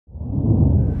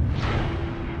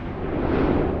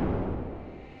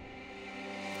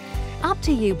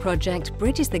UP2U project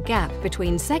bridges the gap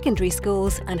between secondary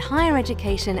schools and higher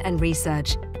education and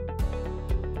research,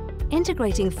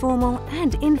 integrating formal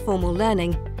and informal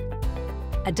learning,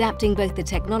 adapting both the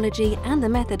technology and the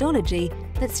methodology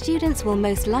that students will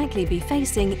most likely be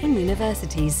facing in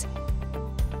universities.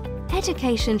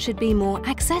 Education should be more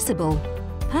accessible,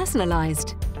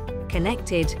 personalised,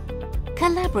 connected,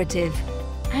 collaborative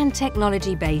and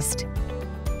technology-based.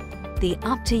 The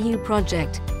UP2U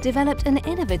project developed an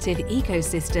innovative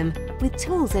ecosystem with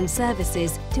tools and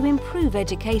services to improve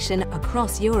education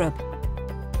across Europe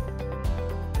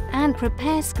and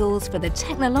prepare schools for the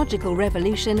technological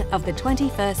revolution of the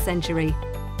 21st century.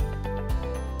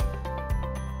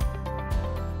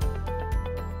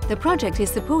 The project is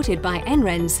supported by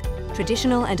NRENs,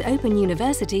 traditional and open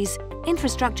universities,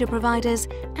 infrastructure providers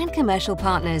and commercial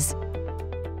partners,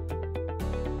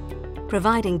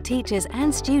 providing teachers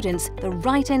and students the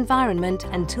right environment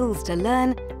and tools to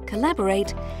learn,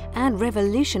 collaborate and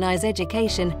revolutionise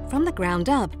education from the ground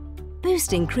up,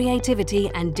 boosting creativity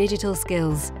and digital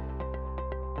skills.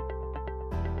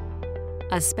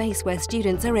 A space where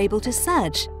students are able to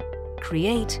search,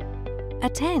 create,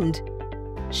 attend,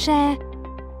 share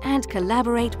and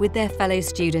collaborate with their fellow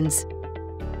students.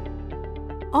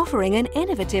 Offering an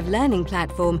innovative learning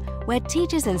platform where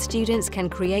teachers and students can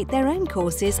create their own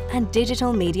courses and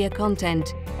digital media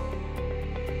content.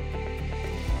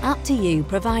 UP2U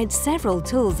provides several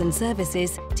tools and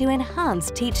services to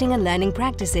enhance teaching and learning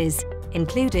practices,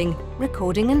 including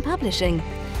recording and publishing,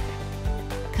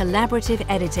 collaborative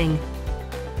editing,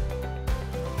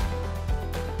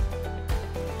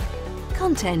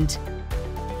 content,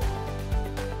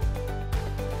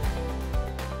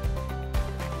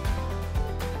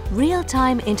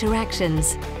 real-time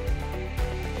interactions,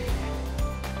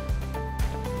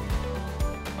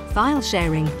 file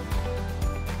sharing,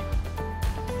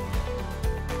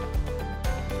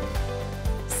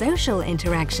 social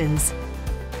interactions,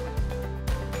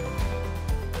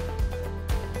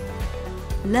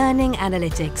 learning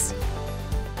analytics.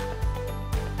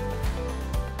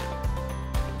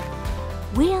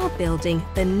 We are building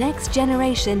the next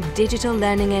generation digital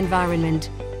learning environment.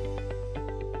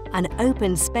 An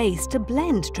open space to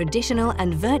blend traditional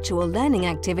and virtual learning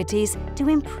activities to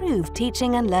improve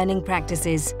teaching and learning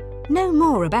practices. Know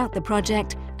more about the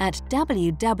project at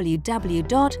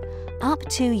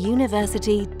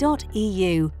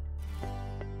www.up2university.eu.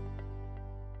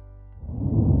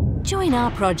 Join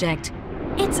our project.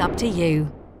 It's up to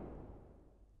you.